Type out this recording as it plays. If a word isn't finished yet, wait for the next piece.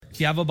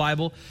If you have a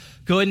Bible,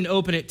 go ahead and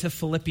open it to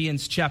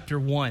Philippians chapter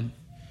 1.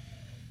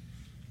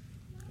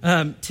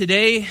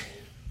 Today,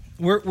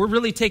 we're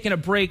really taking a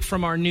break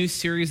from our new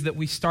series that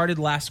we started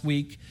last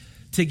week,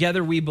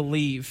 Together We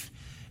Believe.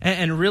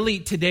 And really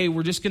today,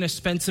 we're just going to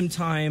spend some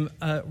time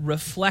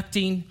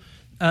reflecting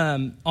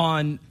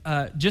on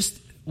just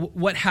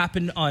what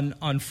happened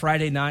on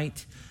Friday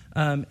night.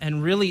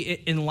 And really,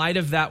 in light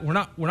of that, we're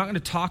not going to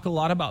talk a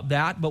lot about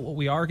that, but what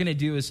we are going to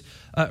do is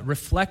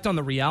reflect on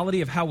the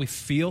reality of how we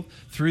feel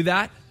through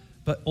that.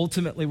 But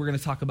ultimately, we're going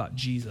to talk about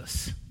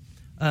Jesus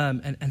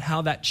and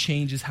how that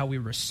changes how we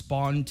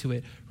respond to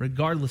it,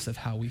 regardless of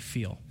how we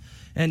feel.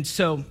 And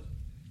so,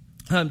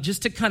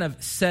 just to kind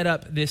of set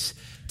up this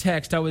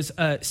text, I was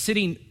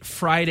sitting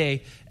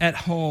Friday at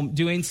home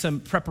doing some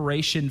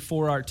preparation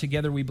for our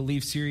Together We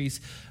Believe series,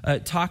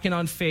 talking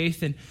on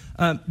faith. And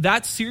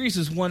that series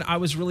is one I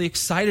was really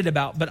excited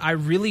about, but I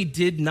really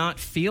did not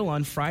feel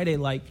on Friday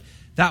like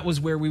that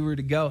was where we were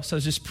to go. So I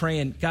was just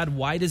praying, God,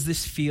 why does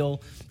this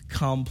feel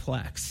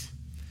complex?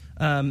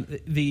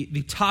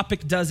 The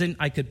topic doesn't,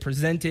 I could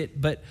present it,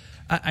 but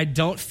I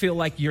don't feel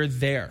like you're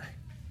there.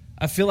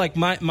 I feel like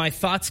my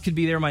thoughts could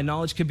be there, my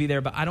knowledge could be there,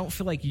 but I don't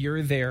feel like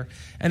you're there.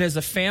 And as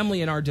a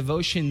family in our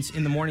devotions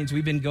in the mornings,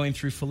 we've been going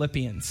through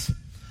Philippians.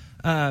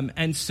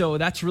 And so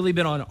that's really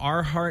been on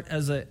our heart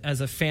as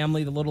a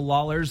family, the little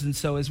Lawlers. And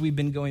so as we've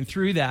been going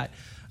through that,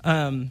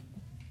 the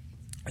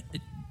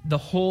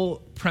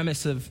whole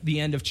premise of the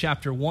end of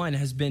chapter 1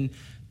 has been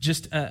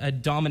just a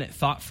dominant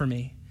thought for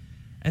me.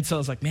 And so I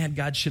was like, man,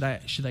 God, should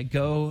I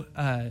go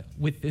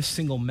with this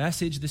single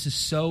message? This is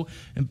so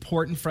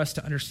important for us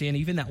to understand.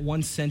 Even that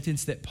one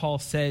sentence that Paul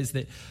says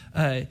that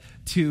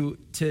to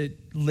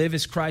live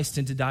as Christ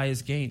and to die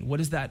as gain. What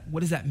does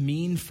that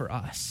mean for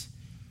us?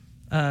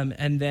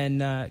 And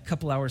then a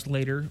couple hours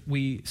later,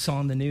 we saw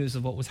in the news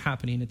of what was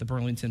happening at the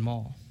Burlington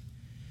Mall.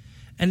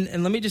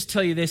 And let me just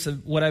tell you this,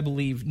 of what I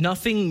believe.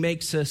 Nothing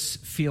makes us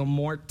feel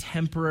more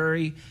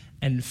temporary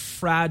and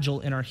fragile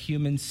in our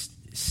human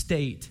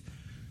state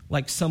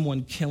like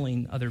someone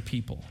killing other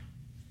people.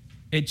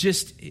 It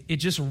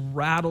just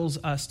rattles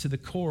us to the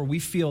core. We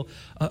feel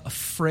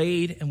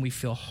afraid and we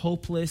feel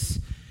hopeless.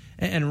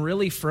 And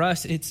really for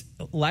us,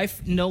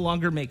 life no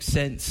longer makes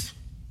sense.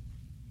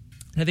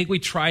 And I think we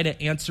try to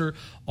answer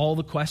all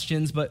the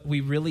questions, but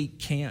we really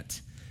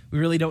can't. We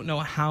really don't know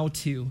how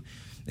to.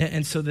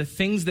 And so the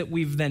things that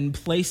we've then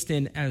placed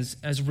in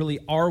as really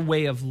our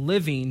way of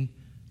living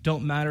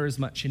don't matter as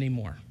much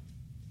anymore.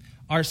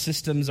 Our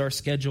systems, our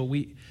schedule,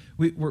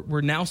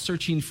 we're now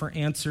searching for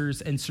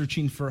answers and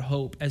searching for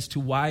hope as to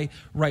why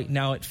right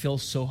now it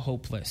feels so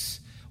hopeless,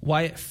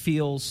 why it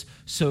feels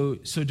so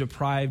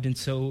deprived and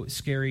so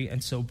scary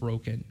and so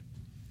broken.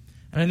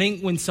 And I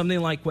think when something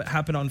like what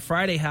happened on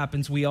Friday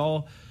happens, we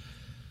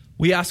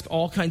ask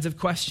all kinds of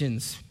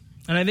questions.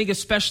 And I think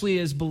especially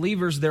as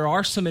believers, there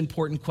are some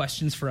important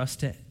questions for us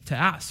to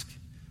ask.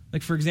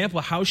 Like, for example,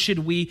 how should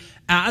we,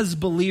 as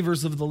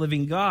believers of the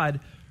living God,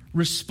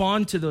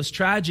 respond to those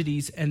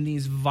tragedies and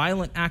these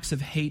violent acts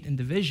of hate and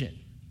division?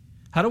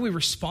 How do we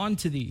respond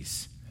to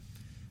these?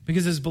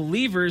 Because as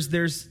believers,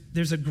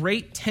 there's a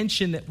great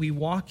tension that we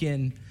walk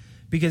in,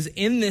 because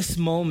in this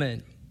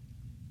moment,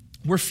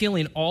 we're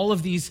feeling all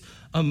of these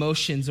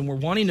emotions and we're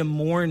wanting to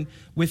mourn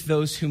with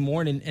those who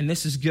mourn, and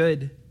this is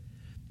good.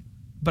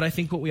 But I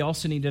think what we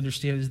also need to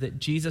understand is that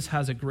Jesus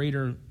has a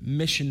greater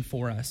mission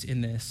for us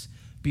in this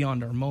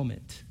beyond our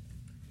moment.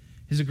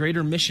 He has a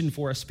greater mission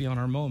for us beyond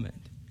our moment.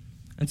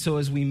 And so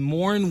as we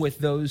mourn with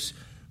those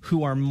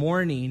who are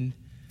mourning,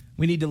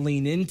 we need to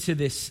lean into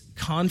this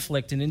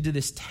conflict and into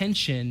this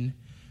tension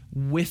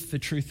with the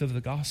truth of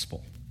the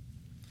gospel.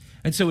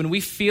 And so when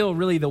we feel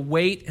really the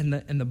weight and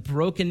the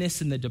brokenness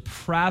and the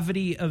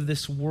depravity of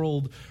this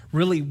world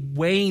really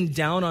weighing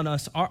down on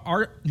us,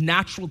 our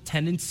natural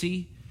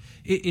tendency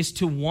is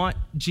to want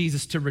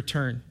Jesus to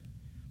return,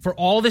 for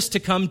all this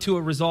to come to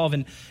a resolve.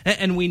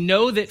 And we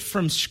know that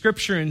from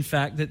Scripture, in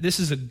fact, that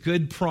this is a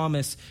good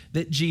promise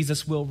that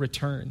Jesus will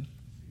return.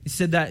 He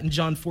said that in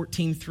John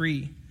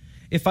 14:3.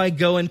 If I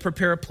go and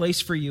prepare a place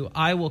for you,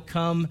 I will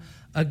come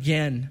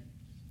again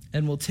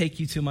and will take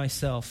you to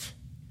myself,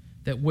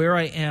 that where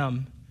I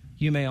am,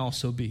 you may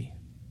also be.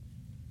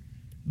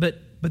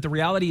 But the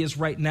reality is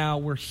right now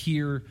we're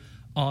here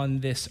on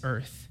this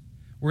earth.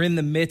 We're in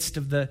the midst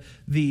of the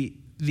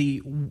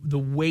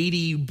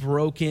weighty,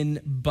 broken,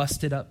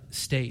 busted up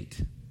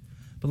state.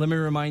 But let me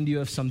remind you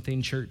of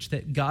something, church,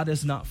 that God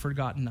has not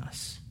forgotten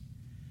us,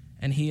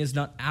 and he is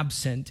not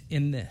absent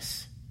in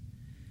this.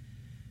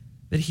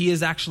 That he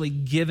has actually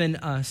given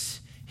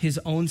us his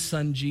own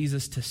son,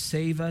 Jesus, to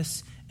save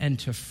us and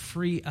to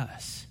free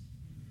us.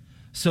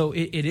 So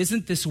it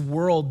isn't this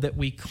world that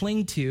we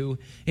cling to.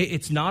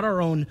 It's not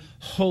our own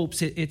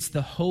hopes. It's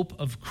the hope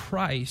of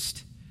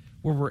Christ,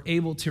 where we're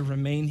able to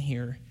remain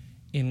here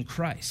in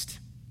Christ.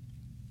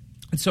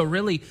 And so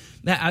really,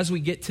 as we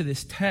get to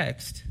this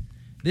text,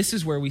 this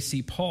is where we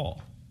see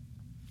Paul.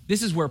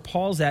 This is where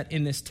Paul's at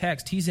in this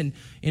text. He's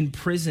in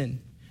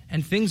prison,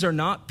 and things are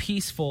not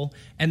peaceful,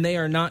 and they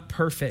are not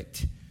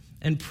perfect.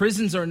 And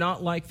prisons are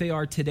not like they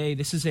are today.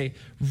 This is a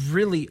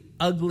really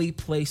ugly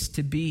place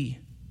to be.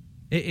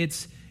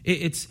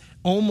 It's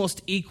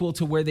almost equal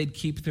to where they'd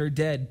keep their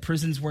dead.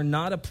 Prisons were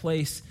not a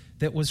place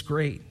that was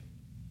great.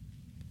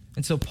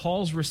 And so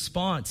Paul's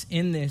response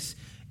in this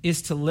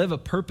is to live a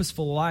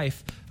purposeful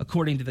life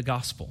according to the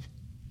gospel.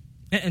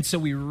 And so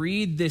we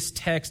read this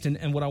text,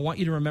 and what I want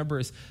you to remember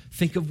is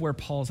think of where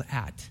Paul's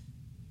at.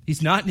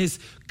 He's not in his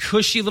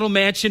cushy little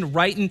mansion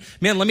writing,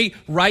 man, let me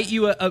write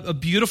you a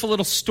beautiful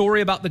little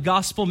story about the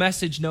gospel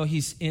message. No,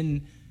 he's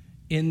in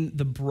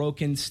the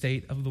broken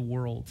state of the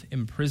world,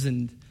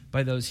 imprisoned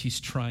by those he's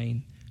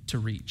trying to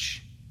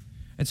reach.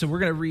 And so we're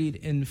going to read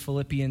in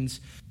Philippians,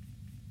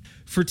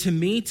 "For to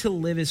me to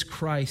live is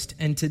Christ,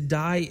 and to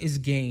die is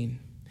gain.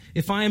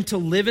 If I am to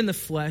live in the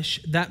flesh,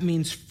 that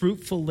means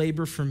fruitful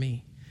labor for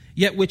me.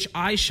 Yet which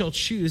I shall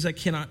choose, I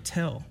cannot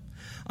tell.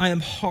 I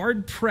am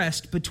hard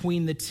pressed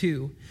between the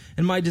two,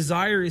 and my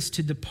desire is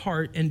to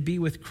depart and be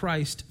with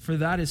Christ, for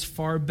that is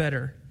far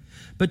better.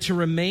 But to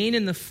remain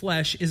in the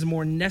flesh is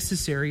more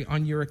necessary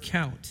on your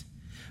account.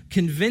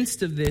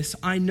 Convinced of this,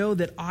 I know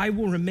that I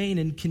will remain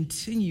and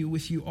continue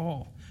with you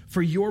all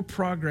for your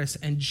progress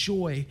and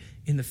joy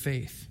in the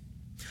faith,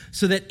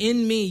 so that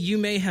in me you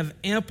may have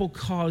ample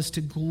cause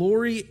to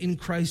glory in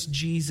Christ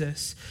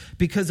Jesus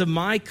because of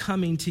my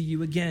coming to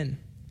you again.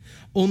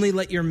 Only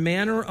let your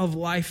manner of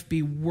life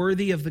be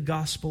worthy of the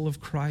gospel of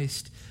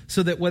Christ,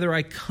 so that whether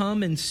I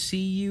come and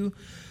see you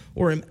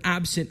or am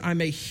absent, I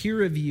may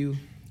hear of you,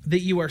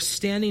 that you are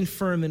standing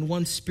firm in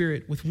one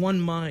spirit, with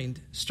one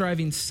mind,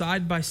 striving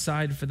side by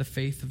side for the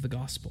faith of the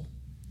gospel,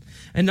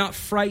 and not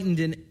frightened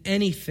in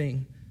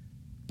anything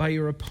by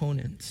your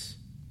opponents.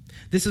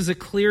 This is a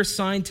clear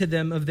sign to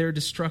them of their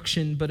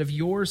destruction, but of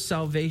your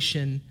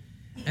salvation,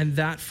 and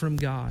that from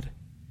God.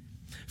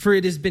 For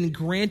it has been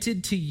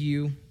granted to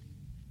you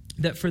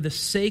that for the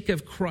sake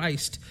of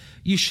Christ,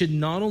 you should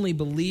not only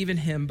believe in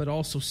him, but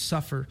also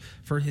suffer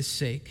for his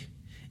sake,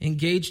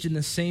 engaged in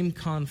the same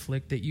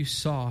conflict that you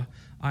saw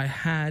I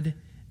had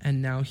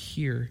and now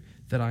hear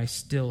that I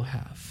still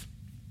have."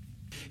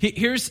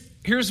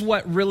 Here's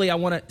what really I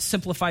want to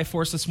simplify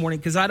for us this morning,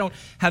 because I don't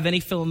have any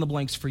fill in the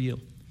blanks for you.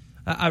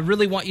 I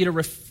really want you to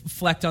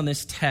reflect on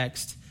this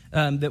text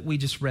that we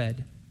just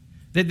read.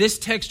 That this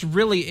text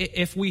really,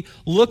 if we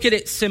look at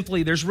it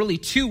simply, there's really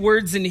two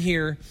words in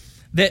here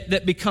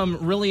that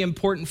become really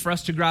important for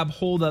us to grab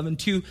hold of, and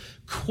two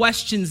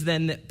questions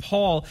then that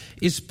Paul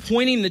is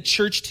pointing the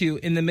church to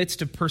in the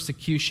midst of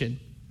persecution.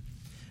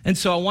 And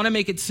so I want to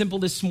make it simple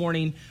this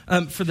morning,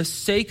 for the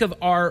sake of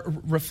our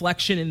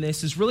reflection in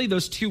this, is really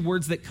those two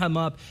words that come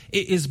up.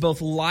 It is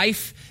both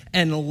life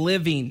and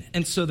living.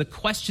 And so the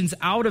questions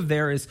out of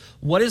there is,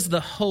 what is the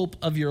hope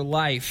of your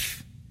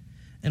life?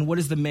 And what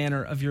is the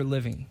manner of your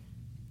living?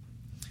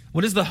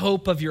 What is the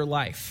hope of your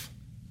life?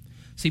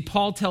 See,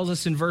 Paul tells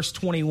us in verse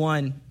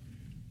 21,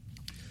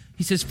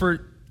 he says,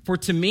 For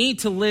to me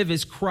to live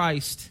is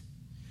Christ,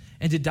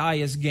 and to die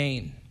is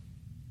gain.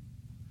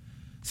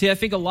 See, I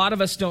think a lot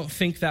of us don't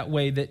think that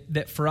way,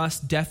 that for us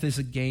death is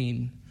a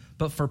gain.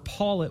 But for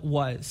Paul it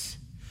was.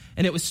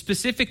 And it was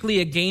specifically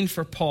a gain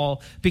for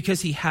Paul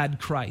because he had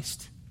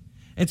Christ.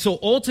 And so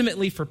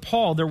ultimately for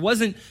Paul, there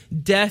wasn't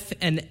death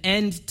and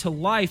end to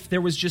life.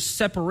 There was just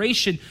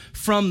separation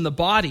from the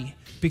body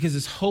because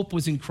his hope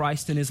was in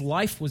Christ and his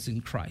life was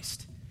in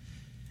Christ.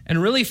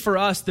 And really for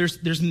us,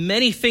 there's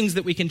many things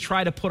that we can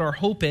try to put our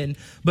hope in,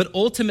 but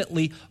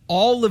ultimately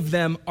all of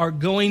them are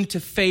going to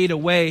fade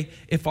away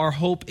if our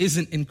hope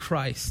isn't in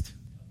Christ.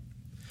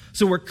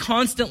 So we're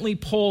constantly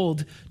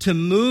pulled to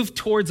move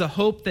towards a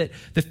hope that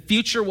the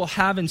future will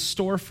have in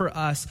store for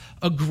us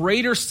a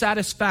greater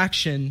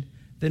satisfaction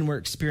than we're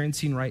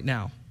experiencing right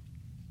now.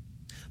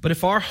 But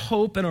if our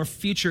hope and our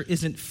future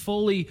isn't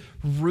fully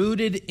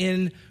rooted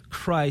in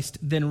Christ,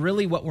 then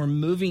really what we're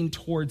moving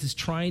towards is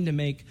trying to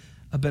make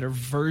a better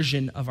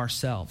version of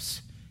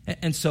ourselves.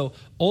 And so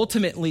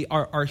ultimately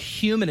our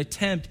human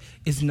attempt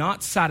is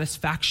not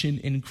satisfaction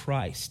in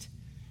Christ.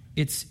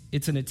 It's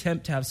an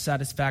attempt to have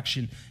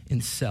satisfaction in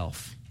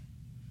self.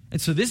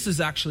 And so this is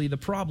actually the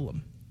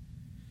problem.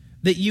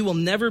 That you will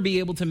never be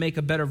able to make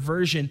a better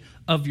version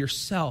of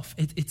yourself.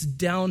 It's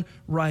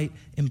downright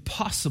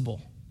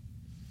impossible.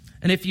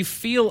 And if you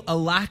feel a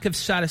lack of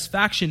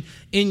satisfaction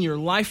in your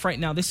life right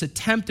now, this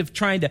attempt of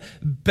trying to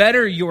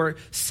better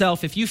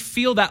yourself, if you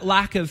feel that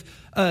lack of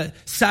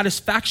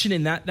satisfaction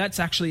in that, that's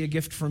actually a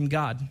gift from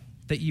God,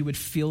 that you would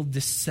feel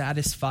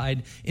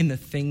dissatisfied in the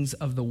things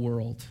of the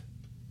world.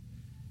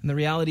 And the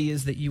reality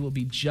is that you will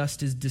be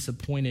just as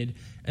disappointed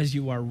as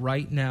you are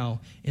right now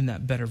in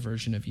that better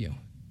version of you.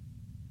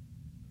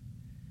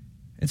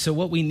 And so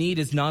what we need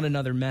is not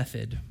another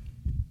method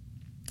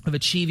of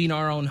achieving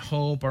our own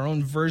hope, our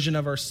own version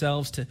of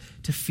ourselves to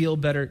feel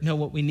better. No,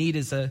 what we need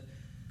is a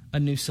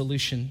new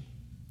solution.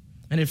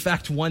 And in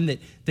fact, one that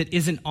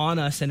isn't on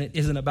us and it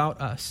isn't about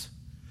us.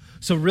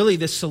 So really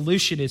the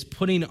solution is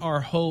putting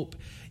our hope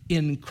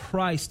in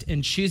Christ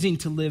and choosing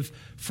to live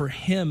for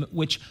him,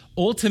 which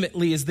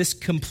ultimately is this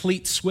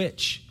complete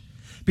switch.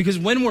 Because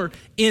when we're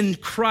in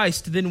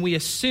Christ, then we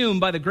assume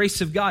by the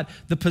grace of God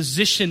the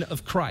position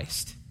of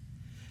Christ.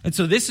 And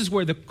so this is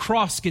where the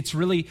cross gets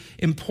really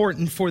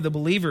important for the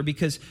believer,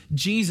 because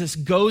Jesus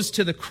goes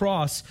to the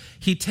cross.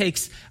 He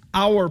takes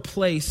our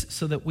place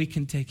so that we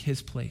can take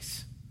his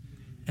place.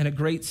 And a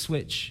great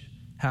switch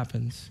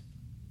happens.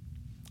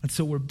 And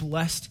so we're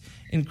blessed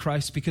in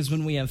Christ, because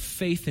when we have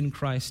faith in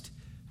Christ,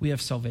 we have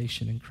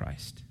salvation in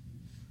Christ.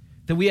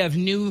 That we have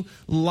new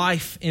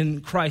life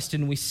in Christ,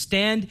 and we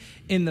stand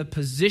in the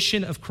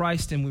position of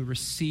Christ, and we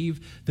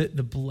receive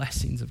the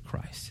blessings of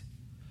Christ.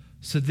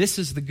 So this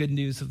is the good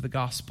news of the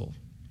gospel,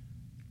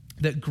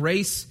 that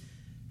grace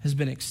has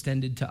been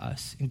extended to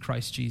us in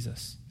Christ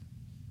Jesus,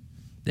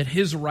 that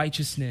his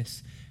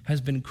righteousness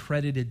has been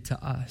credited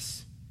to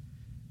us,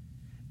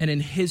 and in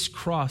his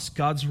cross,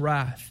 God's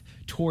wrath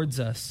towards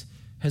us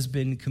has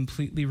been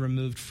completely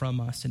removed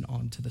from us and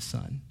onto the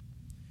Son.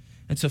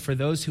 And so for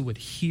those who would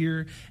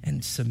hear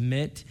and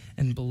submit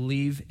and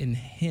believe in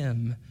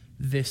him,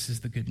 this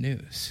is the good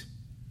news.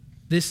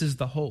 This is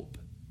the hope.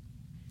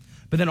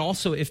 But then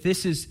also, if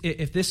this is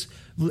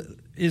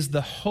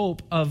the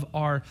hope of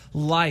our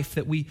life,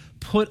 that we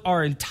put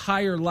our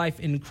entire life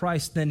in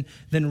Christ, then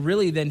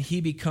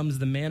he becomes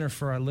the manner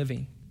for our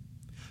living.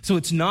 So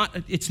it's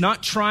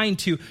not trying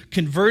to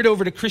convert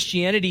over to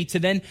Christianity to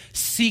then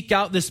seek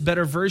out this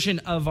better version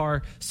of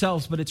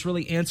ourselves, but it's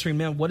really answering,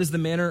 man, what is the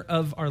manner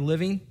of our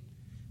living?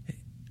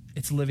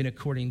 It's living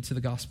according to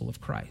the gospel of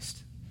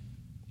Christ.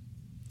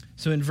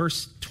 So in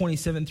verse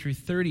 27 through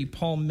 30,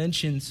 Paul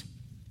mentions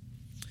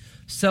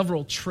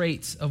several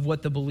traits of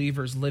what the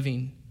believer's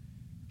living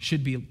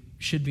should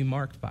be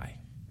marked by.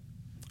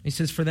 He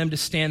says for them to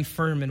stand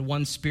firm in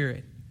one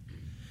spirit,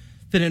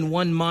 that in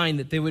one mind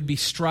that they would be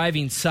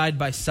striving side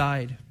by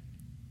side,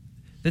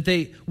 that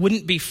they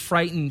wouldn't be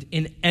frightened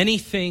in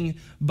anything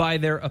by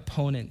their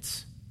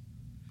opponents.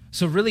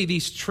 So really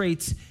these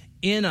traits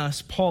in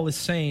us, Paul is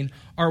saying,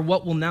 are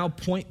what will now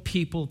point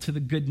people to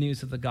the good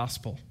news of the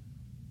gospel.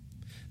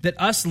 That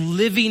us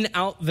living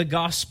out the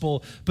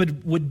gospel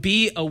would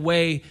be a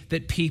way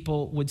that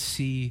people would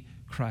see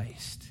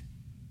Christ.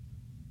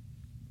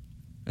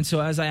 And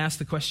so as I asked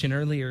the question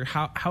earlier,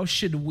 how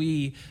should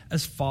we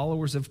as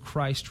followers of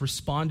Christ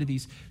respond to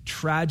these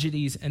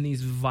tragedies and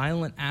these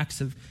violent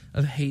acts of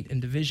hate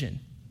and division?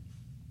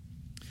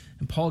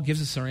 And Paul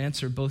gives us our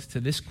answer both to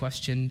this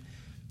question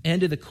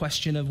and to the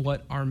question of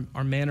what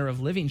our manner of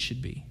living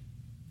should be,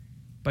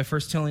 by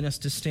first telling us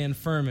to stand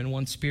firm in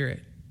one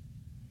spirit.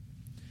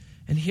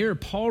 And here,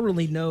 Paul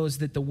really knows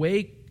that the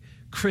way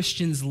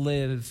Christians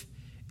live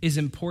is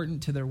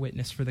important to their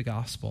witness for the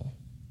gospel.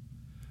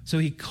 So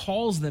he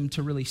calls them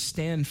to really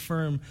stand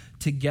firm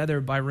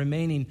together by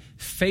remaining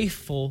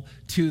faithful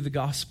to the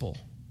gospel.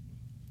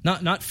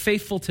 Not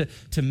faithful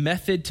to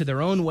method, to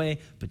their own way,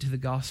 but to the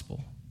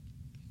gospel.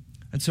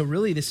 And so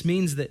really this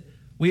means that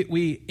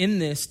we in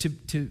this,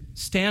 to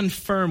stand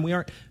firm, we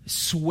aren't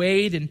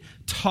swayed and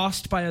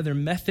tossed by other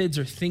methods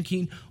or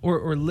thinking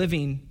or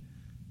living,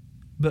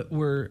 but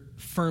we're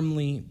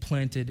firmly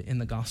planted in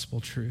the gospel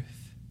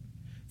truth.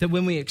 That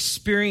when we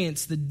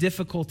experience the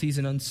difficulties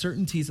and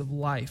uncertainties of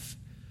life,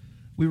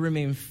 we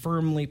remain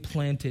firmly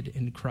planted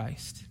in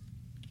Christ.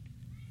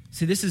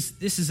 See, this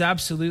is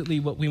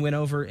absolutely what we went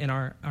over in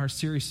our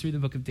series through the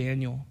book of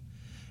Daniel.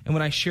 And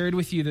when I shared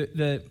with you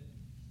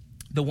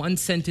the one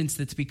sentence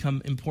that's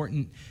become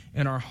important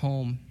in our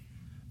home,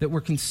 that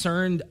we're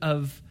concerned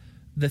of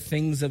the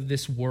things of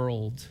this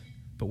world,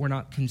 but we're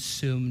not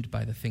consumed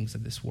by the things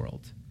of this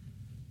world,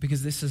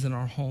 because this isn't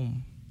our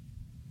home.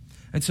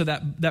 And so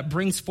that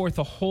brings forth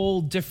a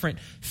whole different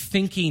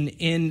thinking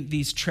in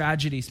these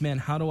tragedies. Man,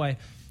 how do I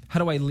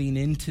lean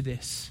into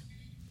this?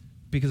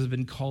 Because I've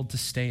been called to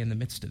stay in the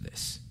midst of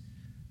this.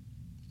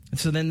 And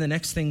so then the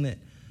next thing that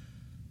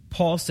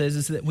Paul says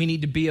is that we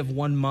need to be of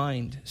one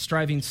mind,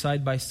 striving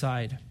side by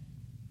side.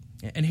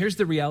 And here's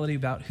the reality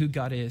about who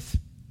God is.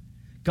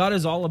 God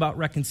is all about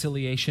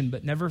reconciliation,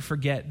 but never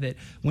forget that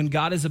when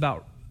God is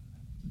about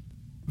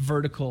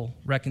vertical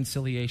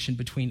reconciliation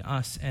between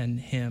us and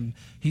him,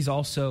 he's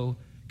also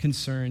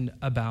concerned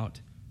about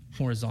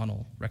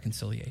horizontal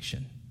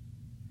reconciliation.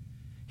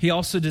 He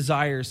also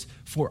desires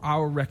for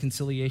our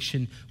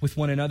reconciliation with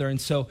one another. And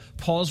so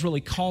Paul's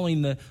really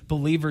calling the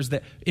believers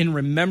that in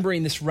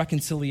remembering this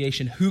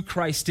reconciliation, who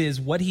Christ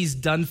is, what he's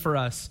done for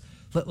us,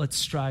 let's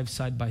strive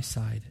side by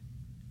side.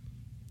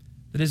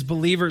 That as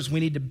believers,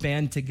 we need to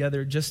band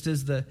together just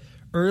as the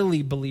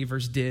early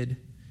believers did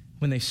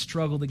when they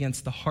struggled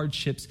against the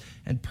hardships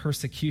and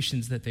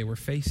persecutions that they were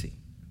facing.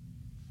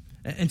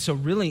 And so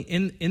really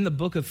in the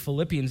book of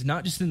Philippians,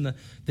 not just in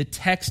the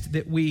text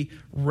that we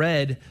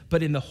read,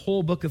 but in the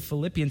whole book of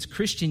Philippians,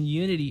 Christian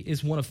unity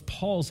is one of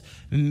Paul's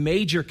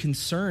major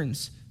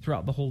concerns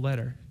throughout the whole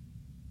letter.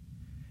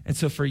 And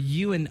so for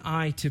you and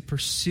I to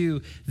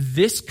pursue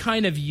this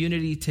kind of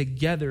unity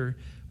together,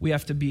 we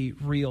have to be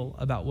real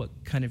about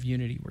what kind of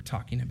unity we're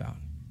talking about.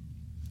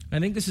 And I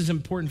think this is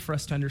important for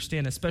us to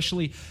understand,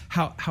 especially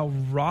how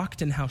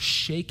rocked and how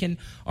shaken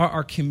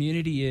our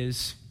community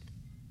is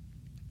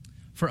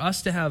For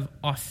us to have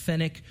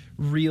authentic,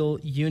 real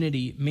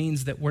unity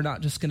means that we're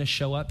not just going to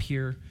show up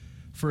here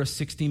for a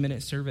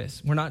 60-minute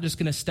service. We're not just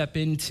going to step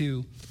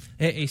into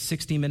a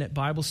 60-minute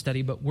Bible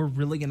study, but we're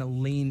really going to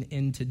lean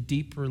into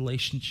deep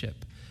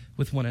relationship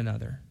with one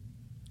another.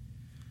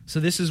 So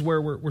this is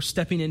where we're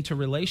stepping into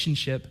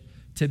relationship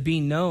to be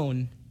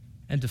known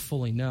and to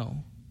fully know.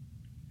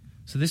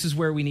 So this is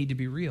where we need to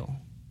be real.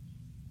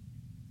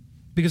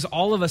 Because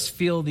all of us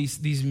feel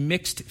these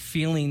mixed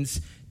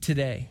feelings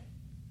today.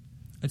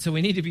 And so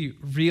we need to be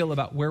real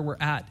about where we're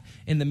at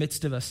in the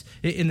midst of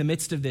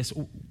this,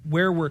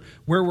 where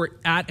we're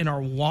at in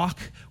our walk,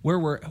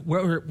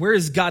 where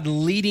is God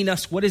leading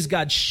us, what is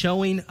God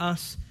showing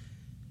us.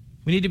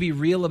 We need to be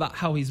real about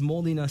how he's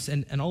molding us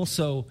and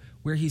also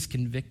where he's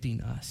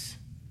convicting us.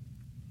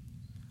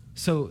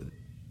 So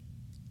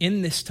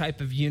in this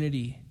type of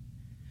unity,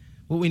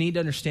 what we need to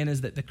understand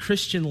is that the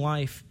Christian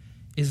life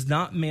is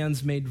not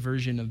man's made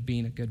version of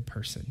being a good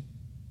person.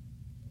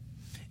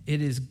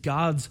 It is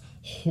God's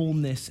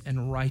wholeness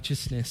and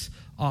righteousness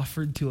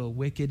offered to a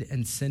wicked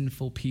and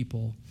sinful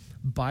people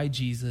by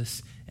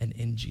Jesus and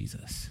in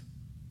Jesus.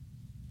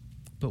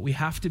 But we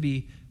have to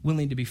be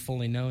willing to be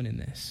fully known in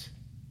this.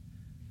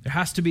 There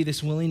has to be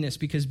this willingness,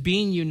 because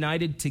being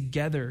united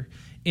together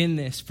in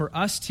this, for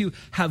us to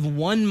have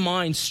one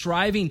mind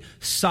striving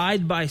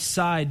side by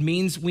side,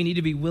 means we need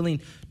to be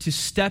willing to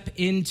step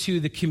into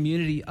the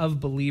community of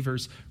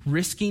believers,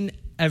 risking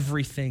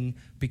everything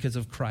because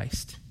of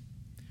Christ.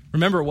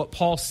 Remember what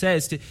Paul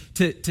says,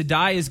 to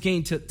die is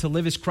gain, to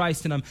live is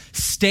Christ, and I'm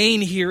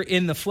staying here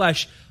in the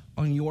flesh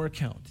on your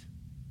account.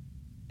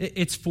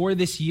 It's for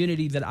this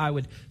unity that I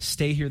would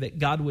stay here, that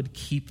God would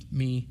keep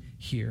me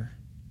here.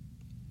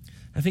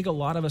 I think a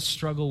lot of us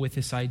struggle with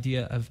this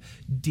idea of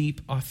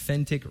deep,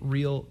 authentic,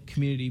 real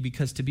community,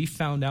 because to be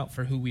found out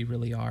for who we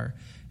really are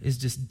is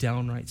just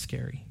downright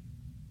scary.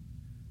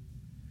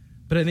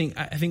 But I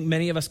think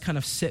many of us kind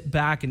of sit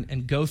back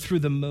and go through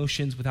the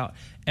motions without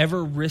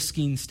ever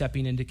risking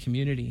stepping into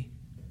community.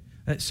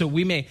 So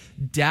we may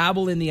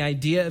dabble in the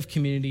idea of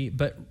community,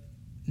 but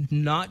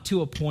not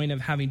to a point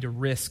of having to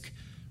risk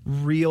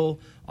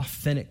real,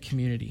 authentic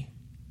community.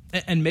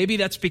 And maybe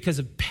that's because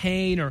of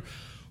pain or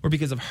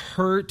because of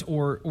hurt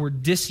or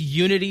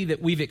disunity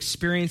that we've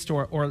experienced,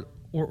 or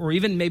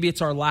even maybe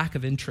it's our lack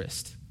of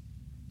interest.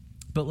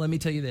 But let me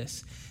tell you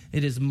this,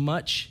 it is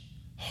much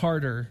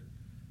harder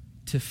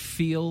to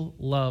feel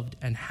loved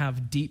and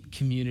have deep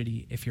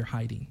community if you're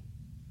hiding.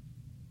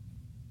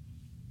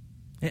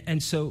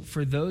 And so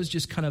for those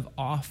just kind of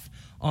off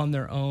on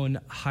their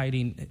own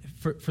hiding,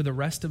 for the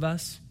rest of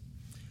us,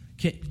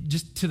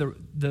 just to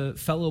the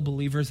fellow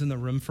believers in the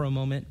room for a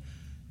moment,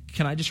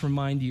 can I just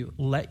remind you,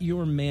 let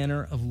your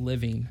manner of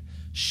living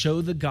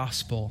show the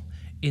gospel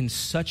in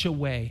such a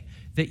way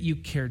that you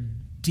care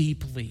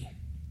deeply.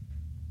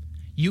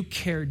 You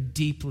care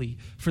deeply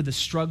for the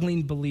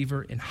struggling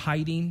believer in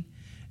hiding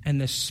and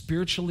the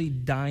spiritually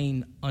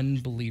dying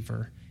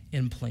unbeliever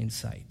in plain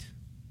sight.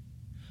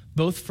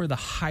 Both for the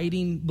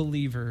hiding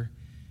believer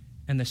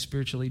and the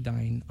spiritually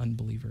dying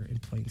unbeliever in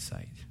plain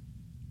sight.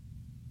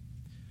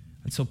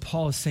 And so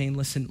Paul is saying,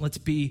 listen, let's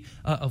be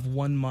of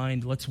one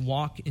mind. Let's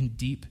walk in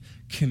deep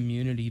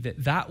community,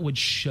 that would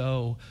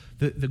show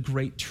the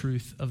great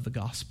truth of the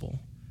gospel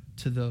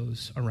to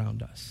those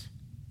around us.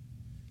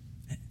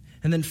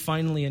 And then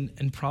finally,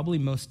 and probably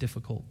most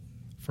difficult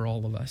for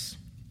all of us,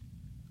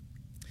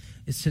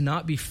 is to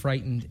not be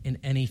frightened in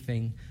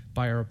anything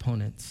by our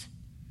opponents.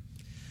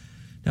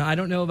 Now, I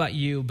don't know about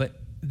you,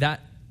 but that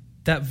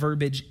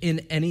verbiage, in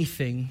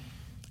anything,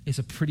 is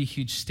a pretty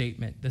huge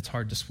statement that's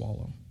hard to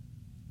swallow.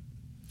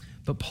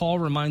 But Paul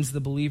reminds the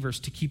believers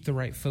to keep the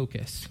right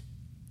focus.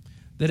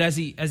 That as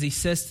he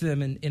says to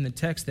them in the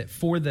text, that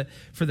for the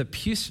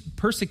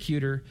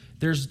persecutor,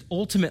 there's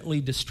ultimately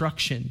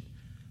destruction.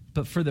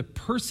 But for the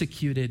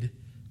persecuted,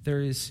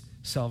 there is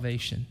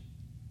salvation.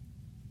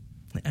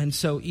 And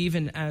so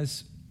even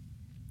as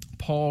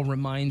Paul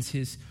reminds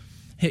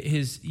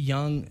his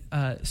young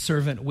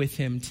servant with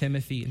him,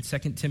 Timothy, in 2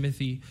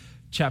 Timothy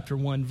chapter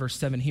 1, verse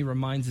 7, he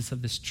reminds us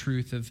of this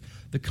truth of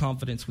the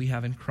confidence we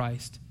have in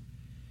Christ.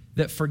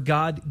 That for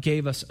God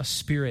gave us a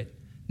spirit,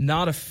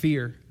 not of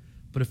fear,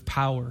 but of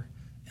power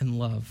and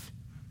love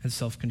and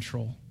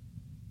self-control.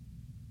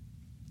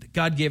 That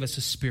God gave us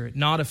a spirit,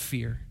 not of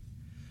fear,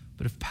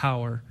 but of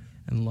power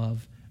and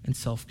love and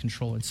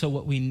self-control. And so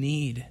what we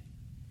need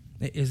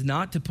is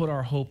not to put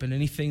our hope in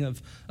anything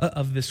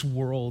of this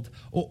world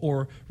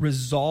or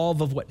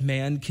resolve of what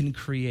man can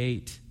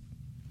create,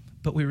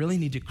 but we really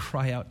need to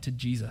cry out to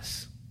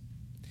Jesus.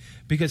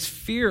 Because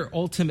fear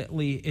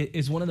ultimately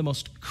is one of the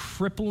most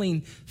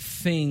crippling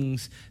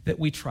things that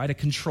we try to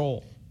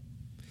control.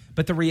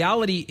 But the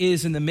reality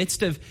is, in the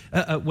midst of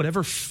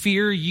whatever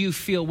fear you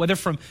feel, whether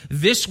from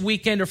this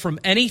weekend or from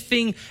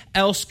anything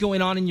else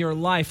going on in your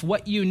life,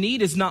 what you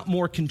need is not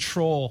more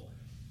control.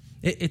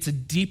 It's a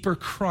deeper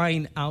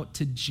crying out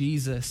to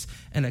Jesus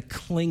and a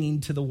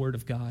clinging to the Word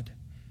of God.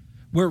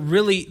 Where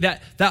really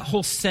that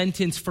whole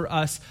sentence for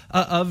us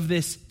of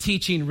this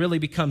teaching really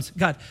becomes,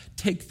 God,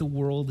 take the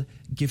world,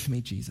 give me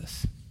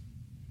Jesus.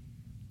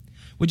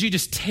 Would you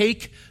just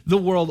take the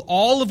world,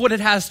 all of what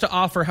it has to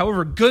offer,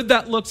 however good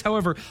that looks,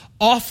 however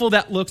awful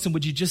that looks, and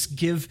would you just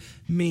give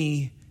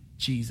me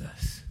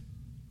Jesus?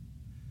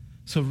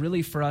 So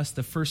really for us,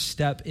 the first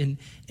step in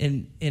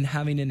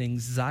having an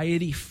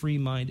anxiety-free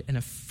mind and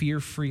a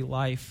fear-free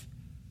life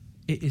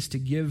is to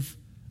give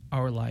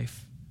our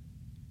life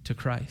to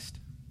Christ.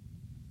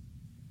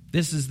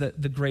 This is the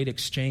great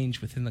exchange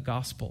within the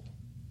gospel.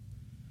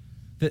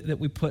 That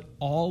we put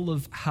all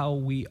of how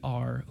we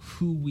are,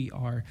 who we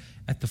are,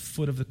 at the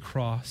foot of the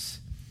cross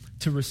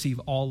to receive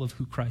all of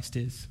who Christ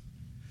is.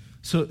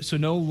 So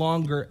no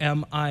longer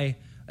am I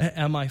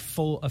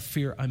full of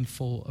fear, I'm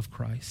full of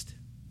Christ.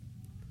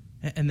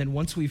 And then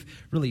once we've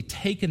really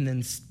taken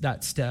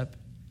that step,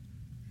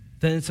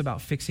 then it's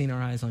about fixing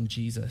our eyes on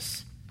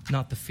Jesus,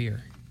 not the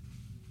fear.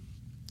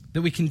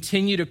 That we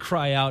continue to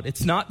cry out.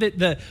 It's not that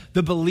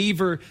the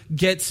believer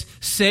gets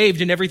saved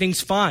and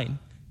everything's fine.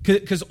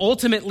 Because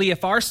ultimately,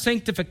 if our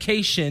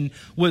sanctification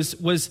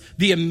was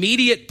the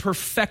immediate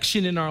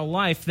perfection in our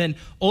life, then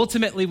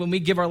ultimately when we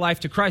give our life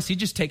to Christ, he'd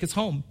just take us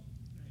home.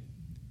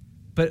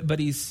 But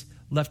he's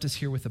left us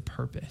here with a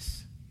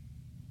purpose.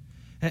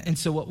 And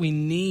so what we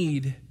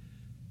need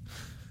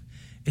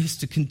is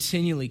to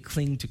continually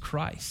cling to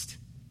Christ,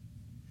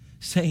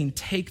 saying,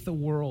 take the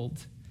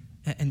world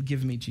and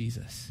give me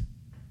Jesus.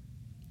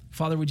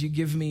 Father, would you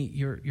give me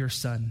your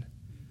son,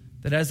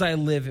 that as I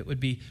live, it would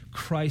be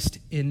Christ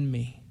in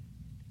me,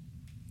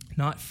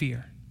 not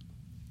fear.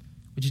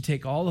 Would you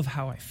take all of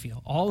how I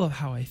feel, all of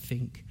how I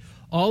think,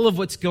 all of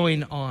what's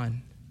going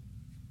on,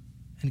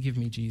 and give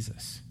me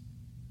Jesus?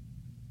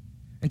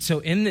 And so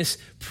in this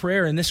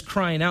prayer and this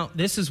crying out,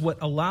 this is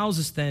what allows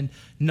us then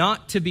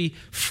not to be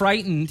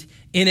frightened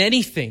in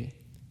anything,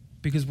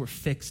 because we're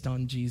fixed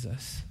on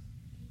Jesus.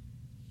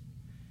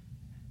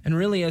 And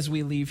really, as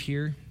we leave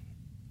here,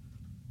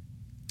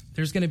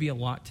 there's going to be a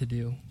lot to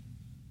do.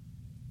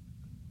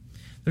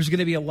 There's going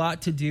to be a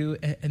lot to do,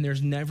 and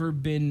there's never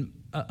been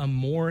a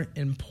more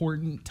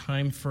important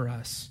time for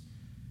us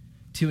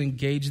to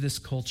engage this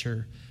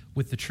culture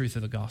with the truth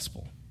of the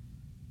gospel.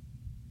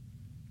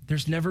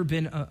 There's never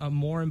been a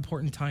more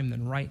important time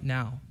than right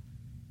now.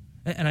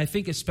 And I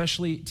think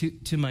especially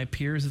to my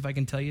peers, if I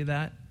can tell you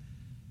that,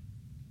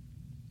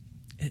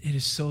 it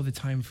is so the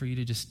time for you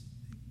to just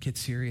get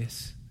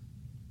serious,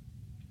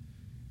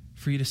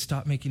 for you to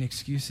stop making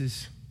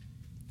excuses.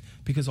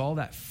 Because all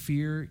that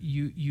fear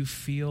you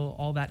feel,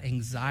 all that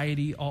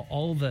anxiety,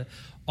 all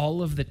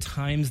of the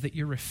times that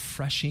you're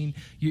refreshing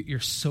your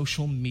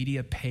social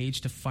media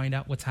page to find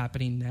out what's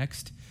happening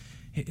next,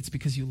 it's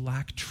because you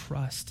lack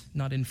trust,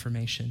 not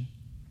information.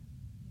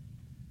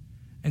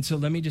 And so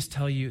let me just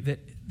tell you that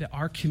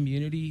our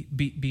community,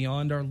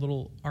 beyond our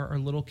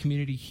little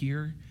community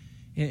here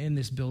in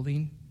this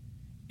building,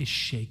 is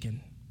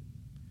shaken.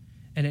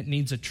 And it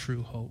needs a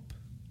true hope.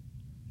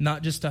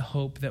 Not just a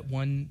hope that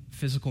one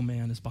physical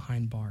man is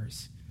behind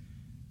bars.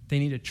 They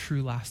need a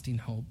true lasting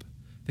hope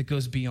that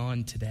goes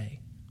beyond today.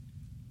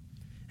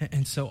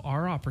 And so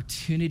our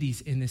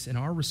opportunities in this and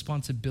our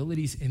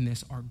responsibilities in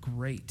this are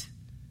great.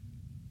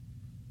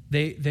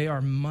 They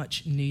are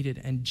much needed.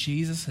 And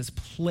Jesus has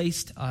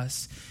placed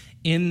us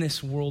in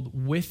this world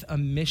with a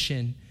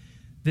mission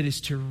that is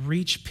to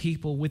reach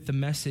people with the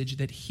message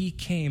that he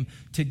came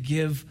to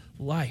give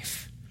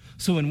life.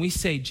 So when we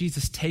say,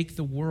 Jesus, take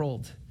the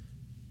world,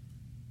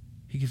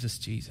 he gives us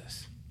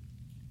Jesus.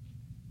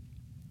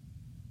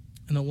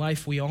 And the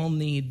life we all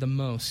need the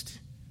most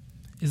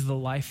is the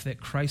life that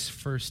Christ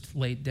first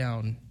laid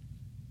down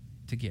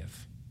to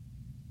give.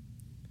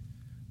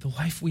 The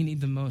life we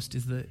need the most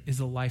is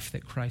the life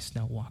that Christ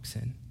now walks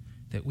in,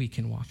 that we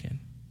can walk in.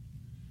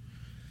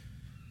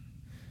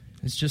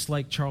 It's just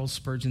like Charles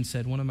Spurgeon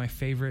said, one of my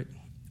favorite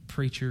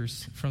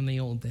preachers from the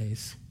old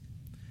days.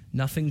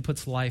 Nothing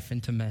puts life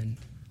into men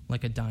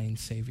like a dying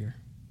Savior.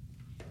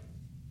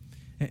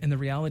 And the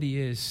reality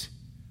is,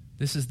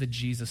 this is the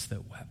Jesus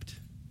that wept.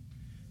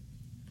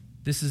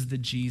 This is the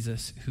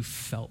Jesus who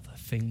felt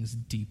things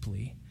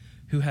deeply,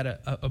 who had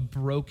a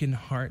broken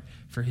heart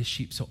for his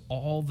sheep. So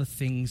all the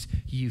things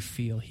you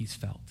feel, he's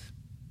felt.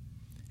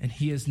 And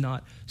he is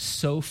not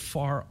so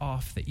far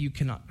off that you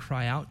cannot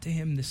cry out to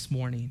him this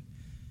morning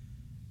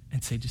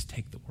and say, just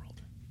take the world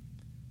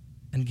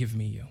and give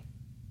me you.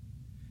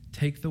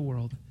 Take the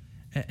world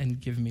and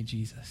give me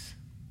Jesus.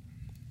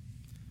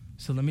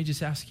 So let me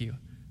just ask you,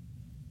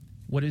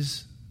 what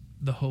is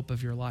the hope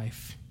of your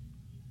life?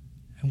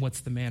 And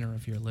what's the manner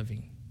of your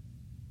living?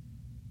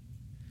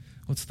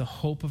 What's the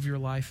hope of your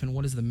life and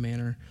what is the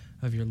manner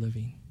of your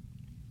living?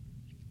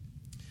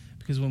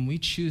 Because when we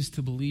choose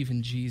to believe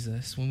in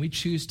Jesus, when we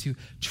choose to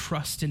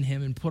trust in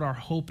him and put our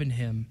hope in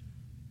him,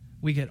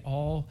 we get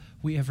all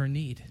we ever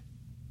need.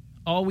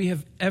 All we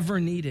have ever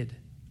needed,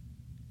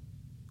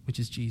 which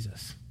is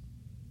Jesus.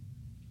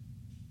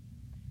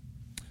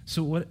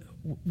 So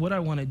what I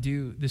want to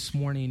do this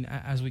morning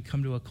as we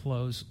come to a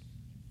close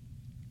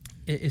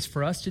is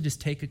for us to just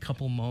take a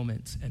couple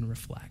moments and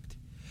reflect.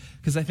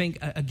 Because I think,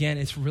 again,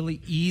 it's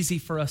really easy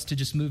for us to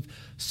just move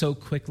so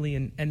quickly.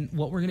 And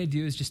what we're going to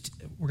do is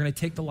we're going to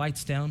take the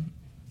lights down.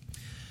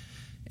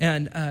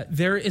 And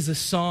there is a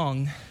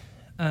song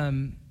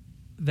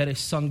that is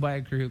sung by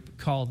a group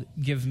called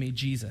Give Me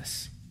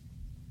Jesus.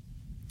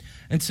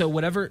 And so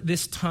whatever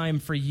this time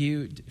for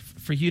you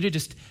to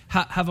just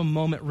have a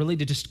moment really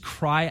to just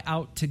cry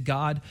out to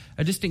God,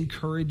 I just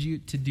encourage you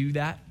to do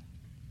that.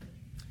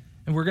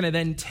 And we're going to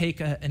then take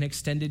an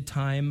extended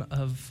time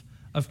of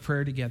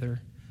prayer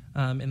together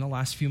in the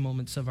last few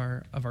moments of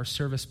our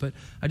service. But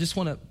I just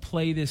want to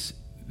play this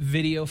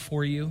video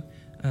for you,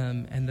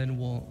 and then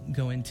we'll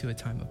go into a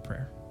time of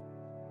prayer.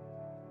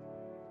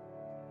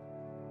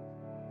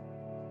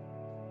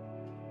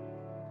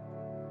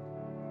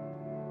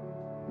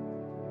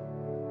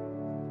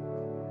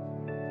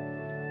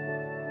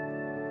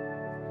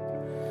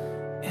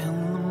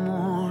 In the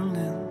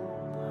morning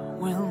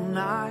when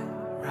I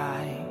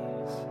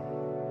rise,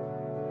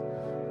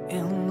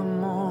 in the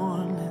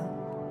morning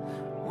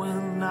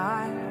when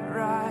I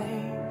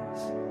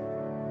rise,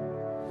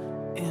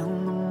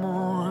 in the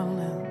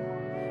morning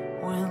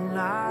when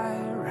I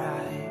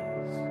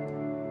rise,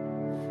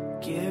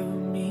 give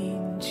me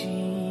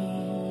Jesus,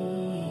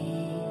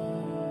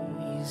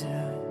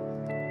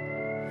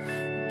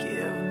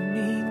 give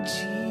me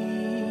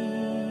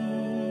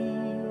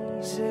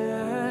Jesus.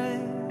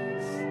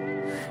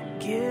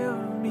 Give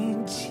me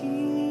Jesus.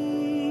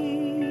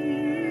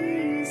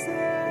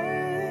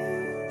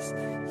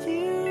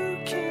 You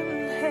can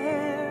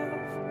have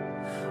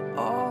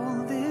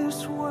all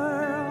this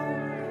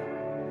world,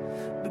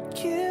 but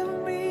give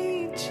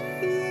me Jesus.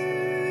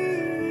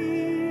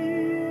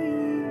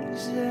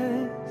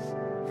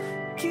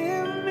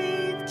 Give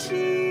me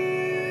Jesus.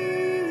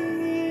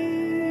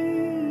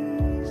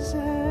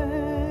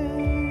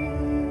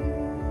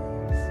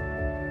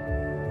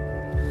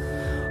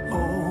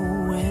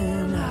 Oh,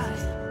 when I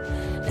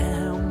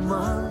am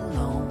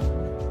alone.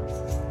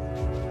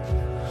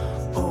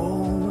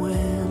 Oh,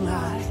 when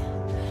I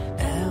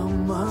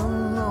am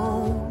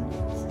alone.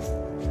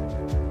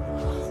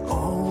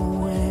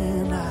 Oh,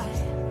 when I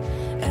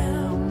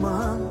am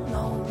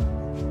alone.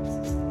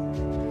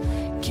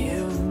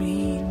 Give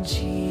me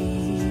Jesus.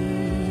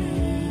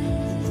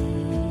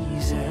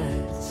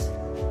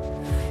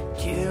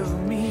 Give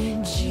me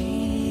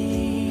Jesus.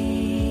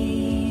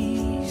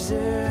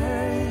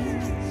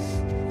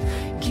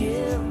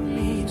 Give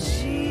me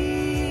Jesus.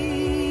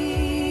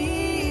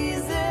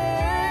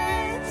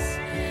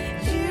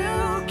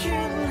 You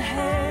can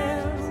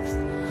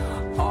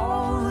have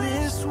all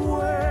this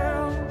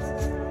world,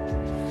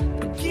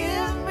 but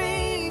give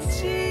me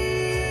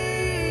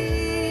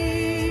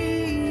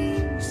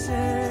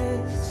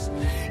Jesus.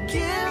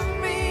 Give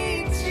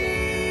me Jesus.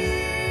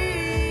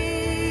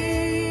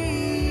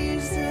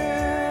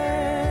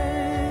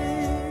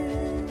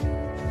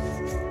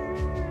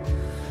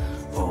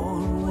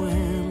 Oh,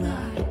 when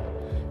I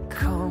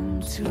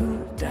come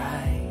to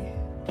die,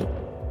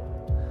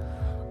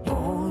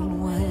 oh,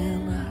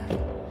 when I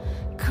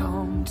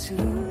come to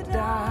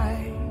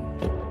die,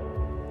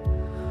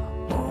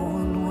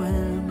 oh,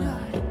 when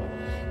I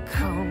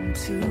come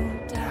to